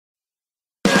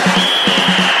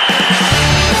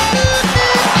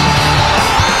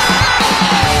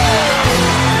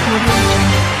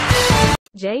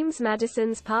James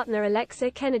Maddison's partner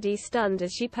Alexa Kennedy stunned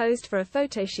as she posed for a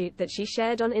photoshoot that she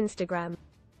shared on Instagram.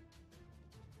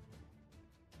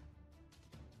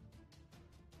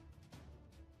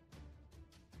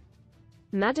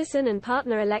 Maddison and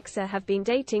partner Alexa have been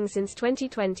dating since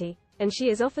 2020, and she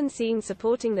is often seen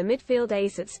supporting the midfield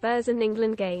ace at Spurs and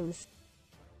England games.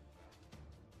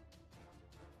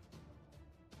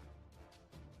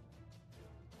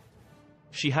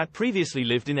 She had previously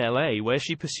lived in LA where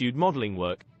she pursued modeling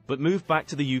work, but moved back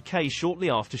to the UK shortly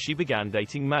after she began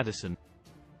dating Maddison.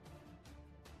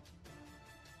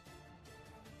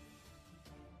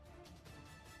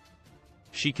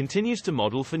 She continues to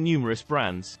model for numerous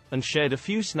brands, and shared a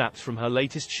few snaps from her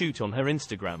latest shoot on her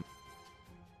Instagram.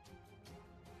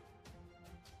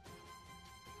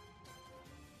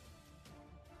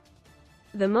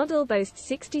 The model boasts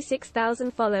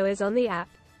 66,000 followers on the app.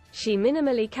 She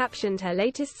minimally captioned her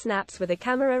latest snaps with a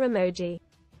camera emoji.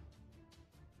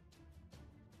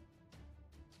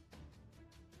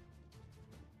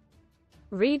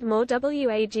 Read more.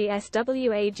 WAGSWAGTV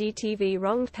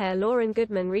wronged pair Lauren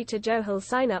Goodman Rita Johal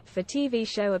sign up for TV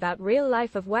show about real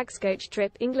life of Wags coach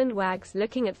trip England Wags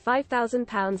looking at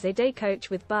 £5,000 a day coach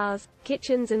with bars,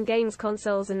 kitchens and games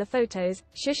consoles in the photos.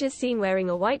 Shush is seen wearing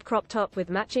a white crop top with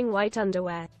matching white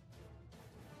underwear.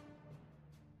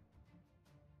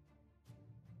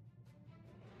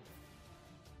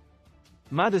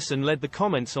 Maddison led the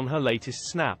comments on her latest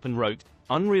snap and wrote,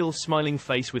 "Unreal smiling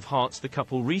face with hearts." The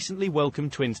couple recently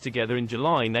welcomed twins together in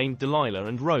July named Delilah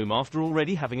and Rome after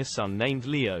already having a son named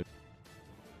Leo.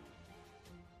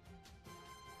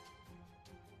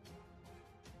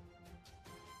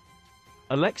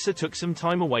 Alexa took some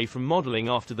time away from modeling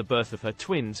after the birth of her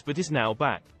twins but is now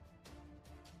back.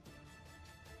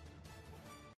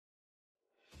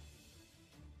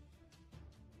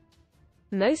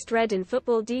 Most read in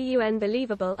football.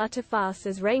 Unbelievable utter farce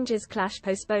as Rangers clash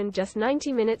postponed just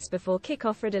 90 minutes before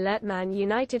kick-off. Red alert: Man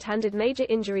United handed major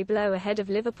injury blow ahead of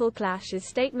Liverpool clash as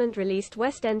statement released.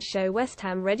 West End show West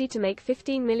Ham ready to make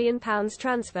 £15 million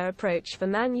transfer approach for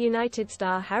Man United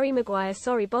star Harry Maguire.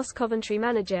 Sorry boss. Coventry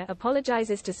manager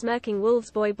apologises to smirking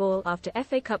Wolves boy ball after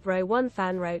FA Cup row. One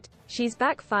fan wrote, "She's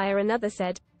back." Fire. Another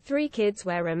said, 3 kids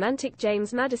where romantic.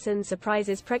 James Maddison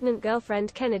surprises pregnant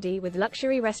girlfriend Kennedy with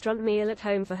luxury restaurant meal at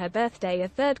home for her birthday. A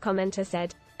third commenter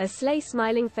said, "A slay."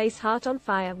 Smiling face heart on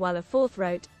fire, while a fourth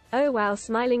wrote, "Oh wow."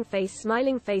 Smiling face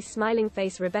smiling face smiling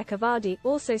face. Rebecca Vardy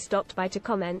also stopped by to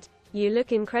comment, "You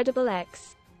look incredible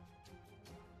X."